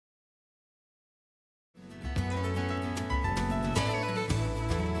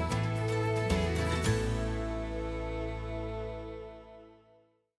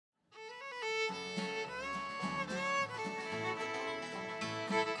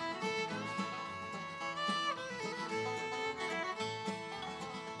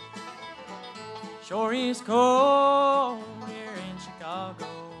Sure is cold here in Chicago.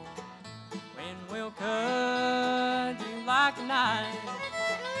 When we'll cut you like a knife.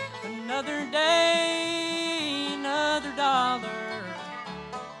 Another day, another dollar.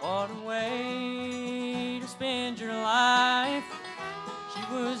 What a way to spend your life. She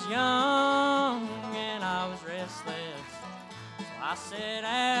was young and I was restless, so I set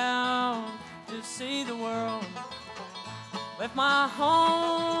out to see the world. Left my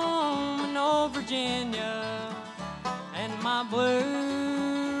home in old Virginia and my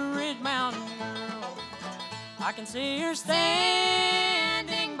Blueridge mountain girl. I can see her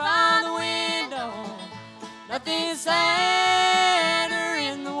standing by the window. Nothing sadder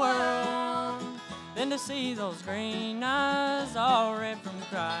in the world than to see those green eyes all red from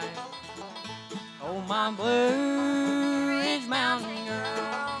crying. Oh, my Blueridge mountain girl.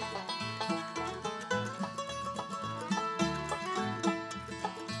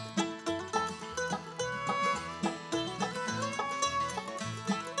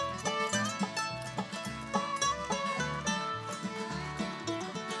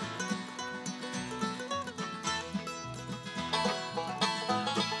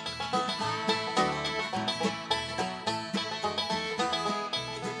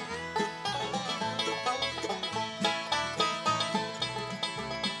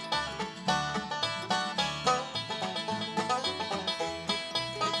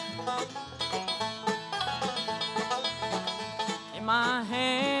 In my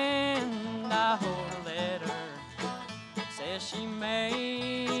hand I hold a letter, says she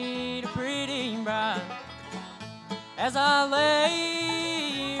made a pretty bride. As I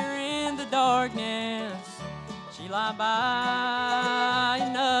lay her in the darkness, she lie by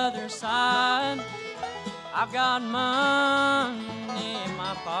another side. I've got money in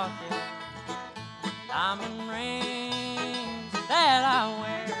my pocket, diamond rings that I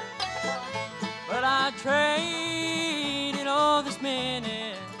wear, but I traded all this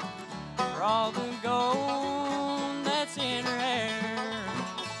minute for all the gold that's in her hair.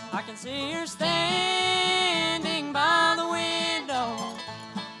 I can see her standing by the window.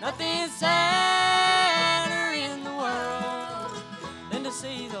 Nothing sadder in the world than to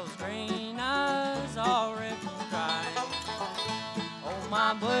see those green eyes all red from crying. Oh,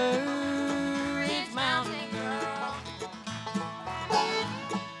 my Blueridge mountain girl.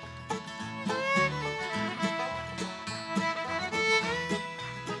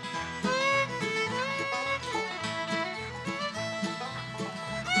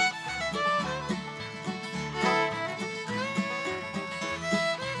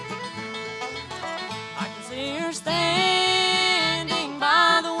 See her standing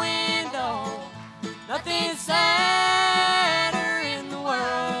by the window. Nothing sadder in the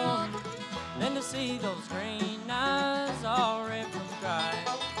world than to see those green eyes all red from crying.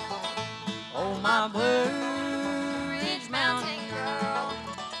 Oh, my Blueridge mountain girl.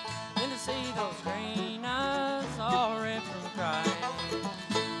 Than to see those green eyes all red from crying.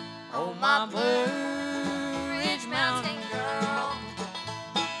 Oh, my Blueridge mountain girl.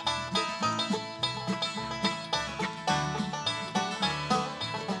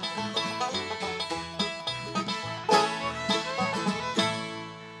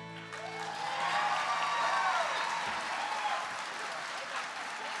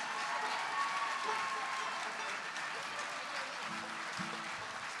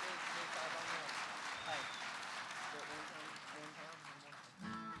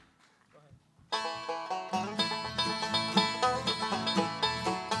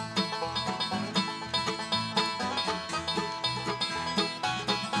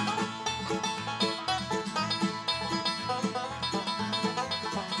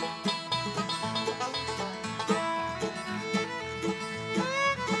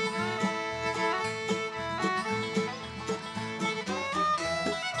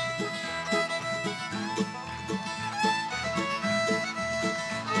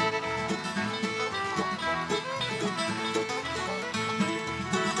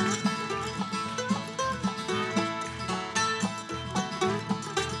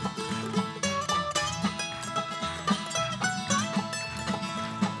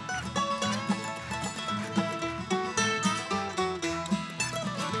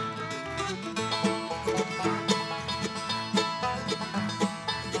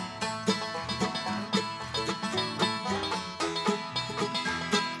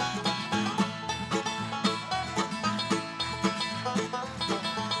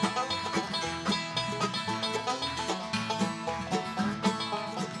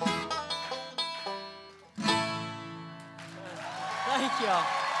 Thank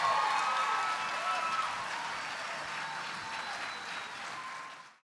y'all.